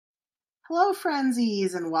Hello,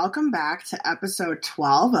 Frenzies, and welcome back to episode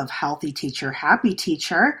 12 of Healthy Teacher, Happy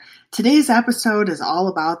Teacher. Today's episode is all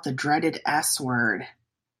about the dreaded S word.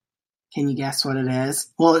 Can you guess what it is?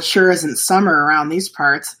 Well, it sure isn't summer around these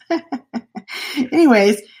parts.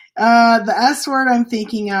 Anyways, the S word I'm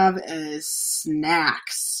thinking of is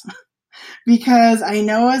snacks. Because I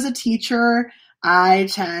know as a teacher, I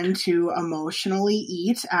tend to emotionally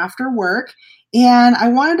eat after work. And I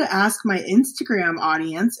wanted to ask my Instagram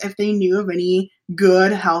audience if they knew of any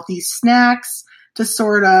good, healthy snacks to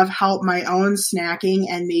sort of help my own snacking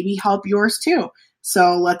and maybe help yours too.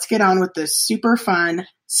 So let's get on with this super fun,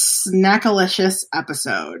 snackalicious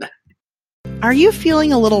episode. Are you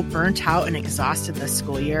feeling a little burnt out and exhausted this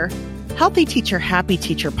school year? Healthy Teacher, Happy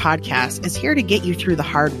Teacher podcast is here to get you through the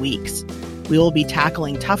hard weeks. We will be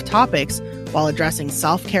tackling tough topics while addressing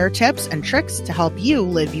self-care tips and tricks to help you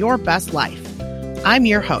live your best life. I'm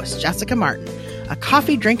your host, Jessica Martin, a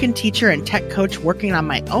coffee-drinking teacher and tech coach working on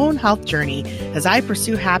my own health journey as I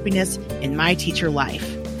pursue happiness in my teacher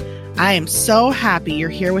life. I am so happy you're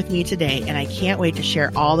here with me today, and I can't wait to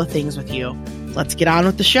share all the things with you. Let's get on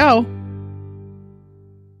with the show.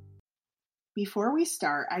 Before we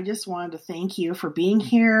start, I just wanted to thank you for being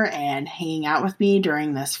here and hanging out with me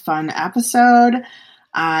during this fun episode.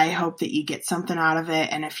 I hope that you get something out of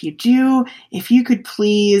it. And if you do, if you could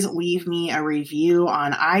please leave me a review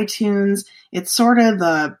on iTunes. It's sort of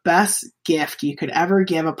the best gift you could ever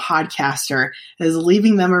give a podcaster is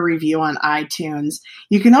leaving them a review on iTunes.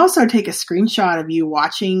 You can also take a screenshot of you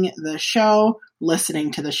watching the show,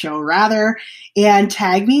 listening to the show rather, and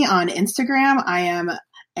tag me on Instagram. I am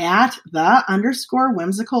at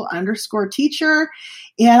 _whimsical_teacher.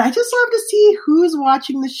 And I just love to see who's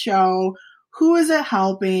watching the show. Who is it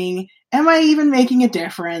helping? Am I even making a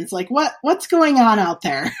difference? Like what's going on out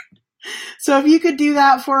there? So if you could do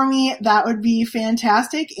that for me, that would be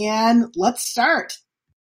fantastic. And let's start.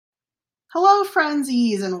 Hello,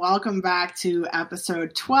 Frenzies, and welcome back to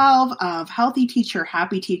episode 12 of Healthy Teacher,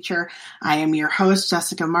 Happy Teacher. I am your host,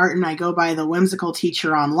 Jessica Martin. I go by the Whimsical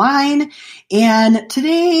Teacher online. And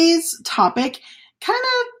today's topic kind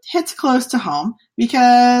of hits close to home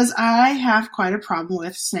because I have quite a problem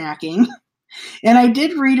with snacking. And I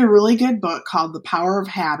did read a really good book called The Power of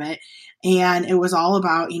Habit, and it was all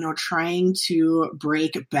about, trying to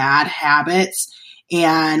break bad habits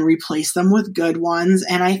and replace them with good ones.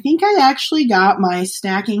 And I think I actually got my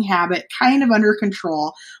snacking habit kind of under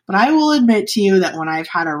control. But I will admit to you that when I've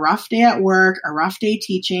had a rough day at work, a rough day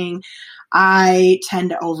teaching, I tend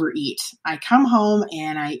to overeat. I come home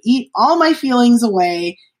and I eat all my feelings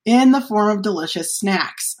away in the form of delicious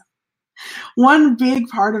snacks. One big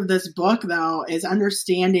part of this book, though, is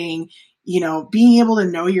understanding, being able to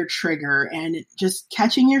know your trigger and just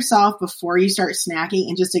catching yourself before you start snacking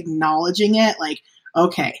and just acknowledging it. Like,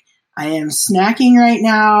 okay, I am snacking right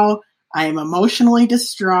now. I am emotionally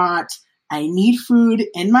distraught. I need food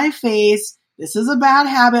in my face. This is a bad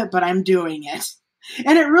habit, but I'm doing it.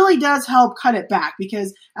 And it really does help cut it back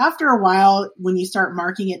because after a while, when you start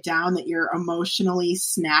marking it down that you're emotionally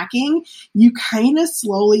snacking, you kind of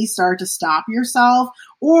slowly start to stop yourself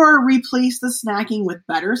or replace the snacking with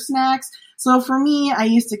better snacks. So for me, I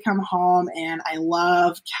used to come home and I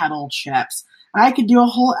love kettle chips. I could do a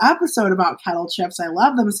whole episode about kettle chips. I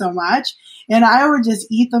love them so much. And I would just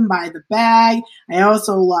eat them by the bag. I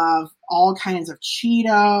also love all kinds of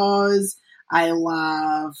Cheetos. I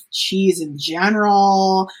love cheese in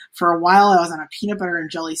general. For a while, I was on a peanut butter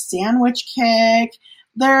and jelly sandwich kick.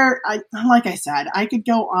 Like I said, I could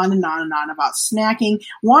go on and on and on about snacking.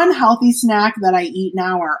 One healthy snack that I eat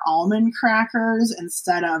now are almond crackers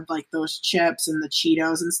instead of like those chips and the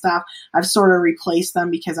Cheetos and stuff. I've sort of replaced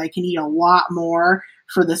them because I can eat a lot more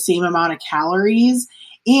for the same amount of calories.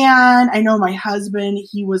 And I know my husband,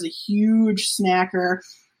 he was a huge snacker,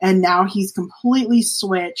 and now he's completely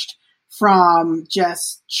switched from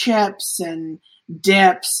just chips and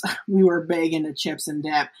dips. We were big into chips and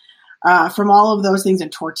dip. From all of those things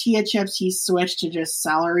and tortilla chips, he switched to just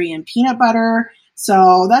celery and peanut butter.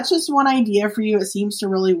 So that's just one idea for you. It seems to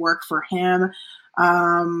really work for him.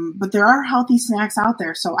 But there are healthy snacks out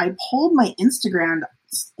there. So I polled my Instagram.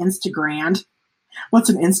 What's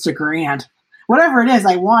an Instagram? Whatever it is,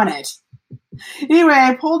 I want it. Anyway,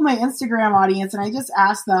 I polled my Instagram audience and I just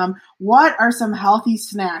asked them, what are some healthy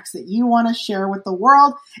snacks that you want to share with the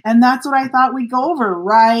world? And that's what I thought we'd go over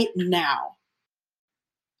right now.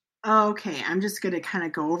 Okay, I'm just going to kind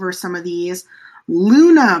of go over some of these.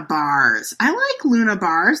 Luna bars. I like Luna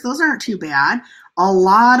bars. Those aren't too bad. A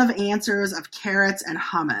lot of answers of carrots and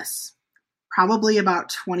hummus. Probably about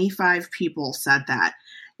 25 people said that.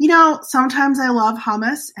 Sometimes I love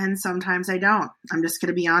hummus and sometimes I don't. I'm just going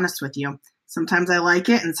to be honest with you. Sometimes I like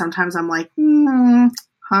it and sometimes I'm like, hummus.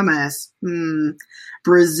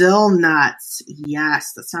 Brazil nuts.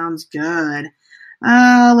 Yes, that sounds good.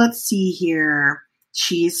 Let's see here.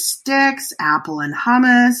 Cheese sticks, apple and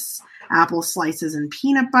hummus, apple slices and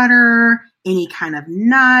peanut butter, any kind of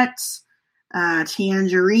nut,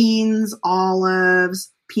 tangerines,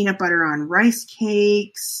 olives, peanut butter on rice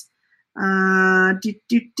cakes, a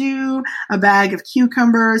bag of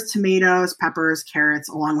cucumbers, tomatoes, peppers, carrots,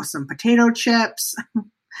 along with some potato chips.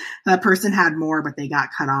 That person had more, but they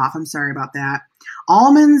got cut off. I'm sorry about that.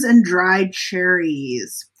 Almonds and dried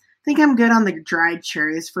cherries. I think I'm good on the dried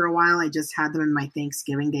cherries for a while. I just had them in my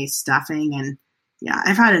Thanksgiving Day stuffing, and yeah,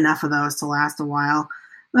 I've had enough of those to last a while.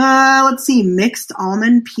 Let's see, mixed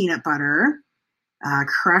almond peanut butter,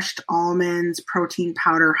 crushed almonds, protein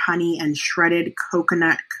powder, honey, and shredded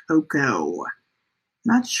coconut cocoa.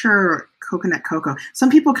 Not sure coconut cocoa.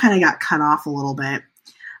 Some people kind of got cut off a little bit.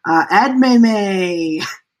 Edmame.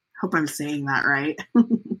 Hope I'm saying that right.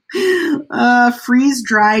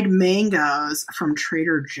 Freeze-dried mangoes from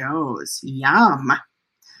Trader Joe's. Yum.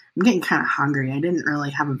 I'm getting kind of hungry. I didn't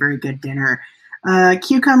really have a very good dinner.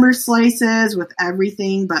 Cucumber slices with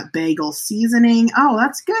everything but bagel seasoning. Oh,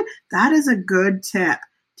 that's good. That is a good tip,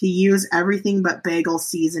 to use everything but bagel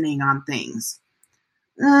seasoning on things.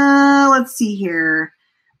 Let's see here.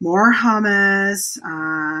 More hummus.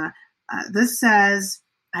 This says,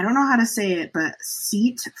 I don't know how to say it, but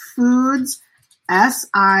Seet Foods,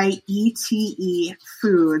 Siete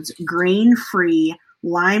Foods, grain-free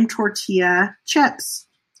lime tortilla chips.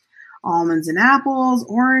 Almonds and apples,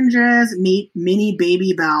 oranges, mini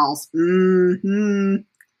Baby Bells.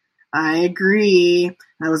 I agree.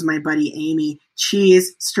 That was my buddy Amy.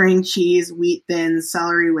 Cheese, string cheese, wheat thins,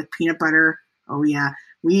 celery with peanut butter. Oh yeah.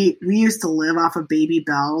 We used to live off of Baby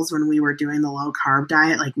Bells when we were doing the low carb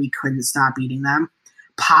diet. Like, we couldn't stop eating them.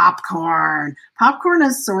 Popcorn. Popcorn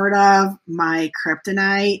is sort of my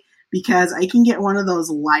kryptonite because I can get one of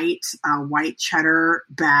those light white cheddar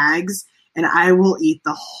bags and I will eat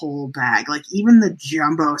the whole bag, like even the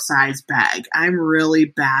jumbo size bag. I'm really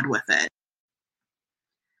bad with it.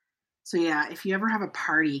 So yeah, if you ever have a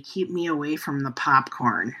party, keep me away from the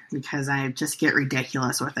popcorn because I just get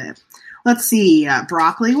ridiculous with it. Let's see,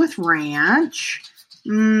 broccoli with ranch.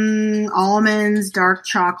 Almonds, dark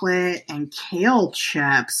chocolate, and kale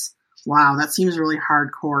chips. Wow, that seems really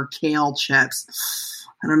hardcore, kale chips.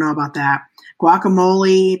 I don't know about that.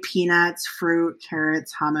 Guacamole, peanuts, fruit,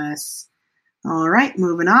 carrots, hummus. All right,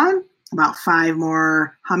 moving on. About 5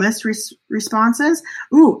 more hummus responses.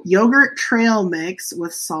 Ooh, yogurt trail mix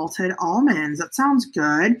with salted almonds. That sounds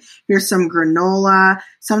good. Here's some granola.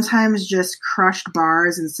 Sometimes just crushed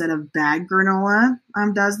bars instead of bagged granola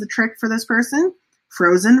does the trick for this person.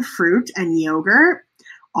 Frozen fruit and yogurt,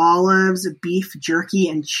 olives, beef jerky,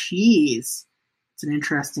 and cheese. It's an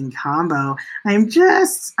interesting combo. I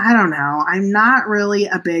don't know. I'm not really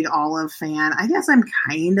a big olive fan. I guess I'm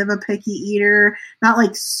kind of a picky eater. Not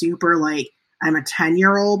like super like I'm a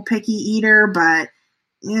 10-year-old picky eater, but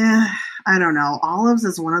yeah, I don't know. Olives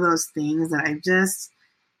is one of those things that I just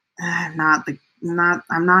I'm not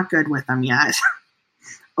good with them yet.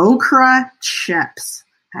 Okra chips.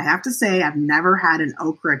 I have to say, I've never had an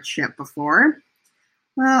okra chip before.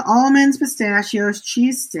 Almonds, pistachios,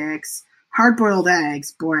 cheese sticks, hard-boiled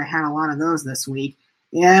eggs. Boy, I had a lot of those this week.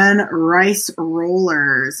 And rice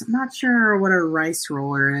rollers. I'm not sure what a rice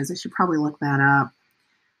roller is. I should probably look that up.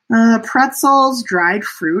 Pretzels, dried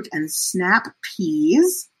fruit, and snap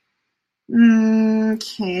peas.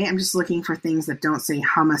 Okay, I'm just looking for things that don't say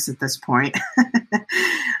hummus at this point.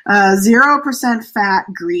 0% fat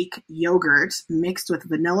Greek yogurt mixed with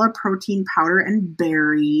vanilla protein powder and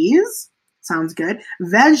berries. Sounds good.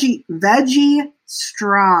 Veggie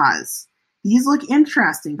straws. These look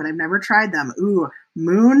interesting, but I've never tried them. Ooh,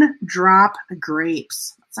 moon drop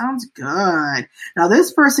grapes. Sounds good. Now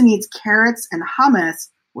this person eats carrots and hummus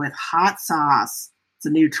with hot sauce. It's a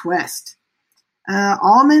new twist.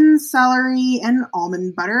 Almond, celery, and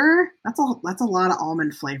almond butter. That's a lot of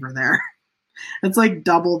almond flavor there. It's like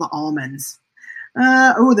double the almonds.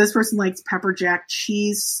 This person likes pepper jack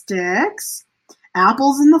cheese sticks.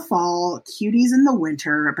 Apples in the fall, cuties in the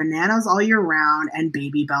winter, bananas all year round, and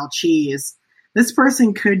Baby Bell cheese. This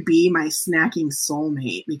person could be my snacking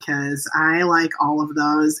soulmate because I like all of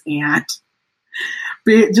those, and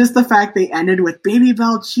just the fact they ended with Baby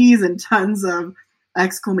Bell cheese and tons of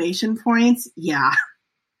exclamation points. Yeah.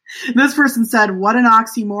 This person said, what an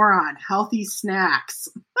oxymoron. Healthy snacks.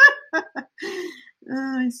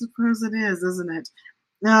 I suppose it is, isn't it?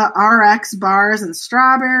 RX bars and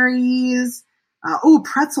strawberries.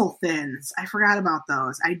 Pretzel thins. I forgot about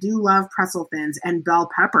those. I do love pretzel thins, and bell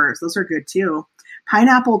peppers. Those are good too.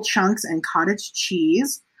 Pineapple chunks and cottage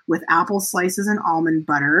cheese with apple slices and almond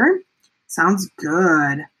butter. Sounds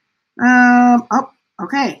good.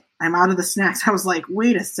 Okay. I'm out of the snacks. I was like,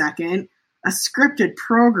 wait a second. A scripted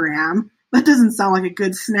program? That doesn't sound like a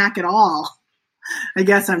good snack at all. I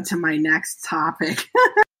guess I'm to my next topic.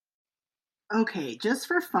 Okay, just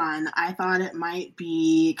for fun, I thought it might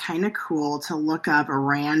be kind of cool to look up a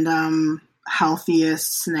random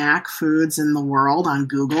healthiest snack foods in the world on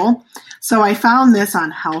Google. So I found this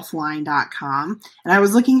on healthline.com, and I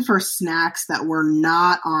was looking for snacks that were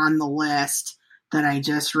not on the list that I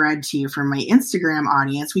just read to you from my Instagram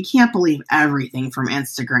audience. We can't believe everything from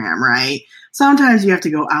Instagram, right? Sometimes you have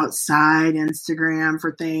to go outside Instagram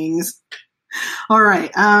for things. All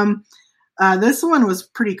right. This one was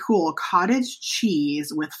pretty cool. Cottage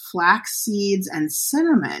cheese with flax seeds and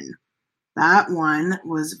cinnamon. That one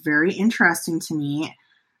was very interesting to me.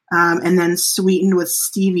 And then sweetened with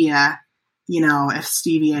stevia, if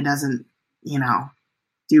stevia doesn't,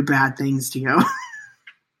 do bad things to you.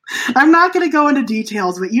 I'm not going to go into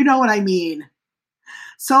details, but you know what I mean.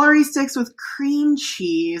 Celery sticks with cream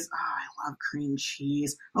cheese. Oh, I love cream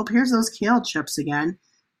cheese. Oh, here's those kale chips again.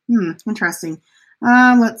 Interesting.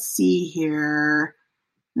 Let's see here.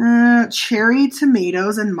 Cherry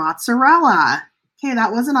tomatoes and mozzarella. Okay,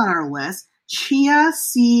 that wasn't on our list. Chia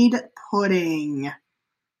seed pudding.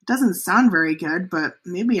 Doesn't sound very good, but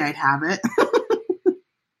maybe I'd have it.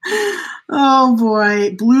 Oh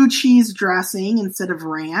boy. Blue cheese dressing instead of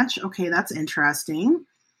ranch. Okay, that's interesting.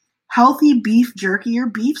 Healthy beef jerky or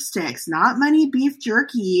beef sticks. Not many beef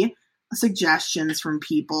jerky suggestions from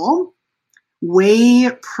people. Whey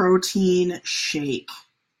protein shake.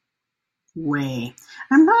 Whey.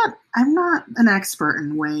 I'm not an expert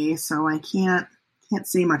in whey, so I can't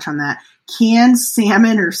say much on that. Canned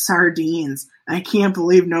salmon or sardines. I can't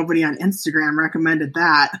believe nobody on Instagram recommended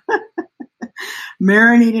that.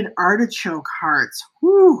 Marinated artichoke hearts.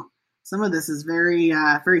 Whew. Some of this is very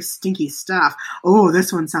stinky stuff. Oh,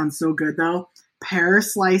 this one sounds so good though. Pear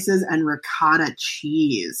slices and ricotta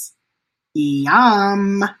cheese.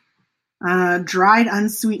 Yum. Dried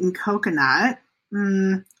unsweetened coconut.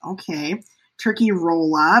 Okay. Turkey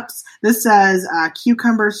roll-ups. This says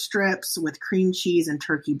cucumber strips with cream cheese and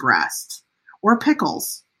turkey breast. Or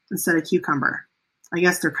pickles instead of cucumber. I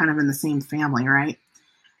guess they're kind of in the same family, right?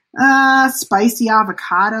 Spicy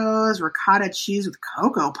avocados, ricotta cheese with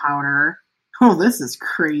cocoa powder. Oh, this is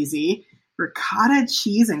crazy. Ricotta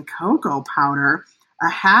cheese and cocoa powder. A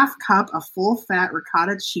half cup of full-fat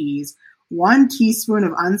ricotta cheese. 1 teaspoon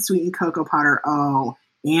of unsweetened cocoa powder. Oh,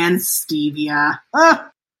 and stevia.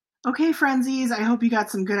 Okay, frenzies, I hope you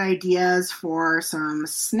got some good ideas for some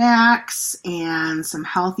snacks and some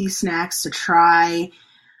healthy snacks to try.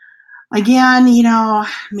 Again,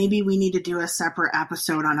 maybe we need to do a separate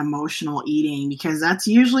episode on emotional eating because that's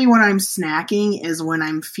usually when I'm snacking is when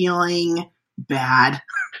I'm feeling bad.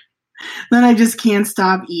 Then I just can't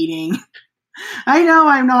stop eating. I know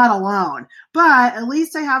I'm not alone, but at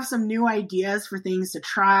least I have some new ideas for things to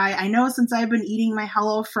try. I know since I've been eating my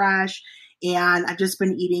HelloFresh and I've just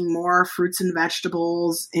been eating more fruits and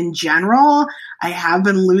vegetables in general, I have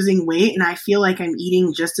been losing weight and I feel like I'm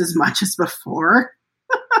eating just as much as before.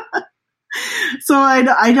 So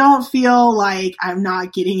I don't feel like I'm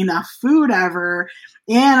not getting enough food ever,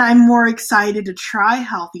 and I'm more excited to try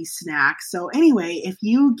healthy snacks. So anyway, if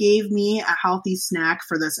you gave me a healthy snack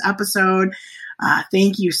for this episode,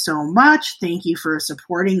 thank you so much. Thank you for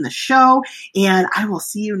supporting the show, and I will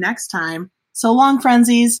see you next time. So long,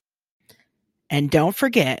 frenzies. And don't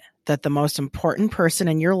forget that the most important person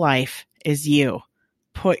in your life is you.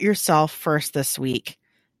 Put yourself first this week.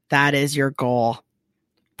 That is your goal.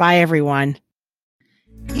 Bye, everyone.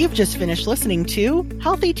 You've just finished listening to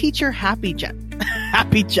Healthy Teacher Happy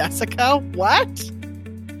Jessica? What?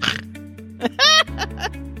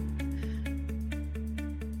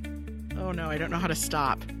 Oh no, I don't know how to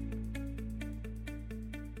stop.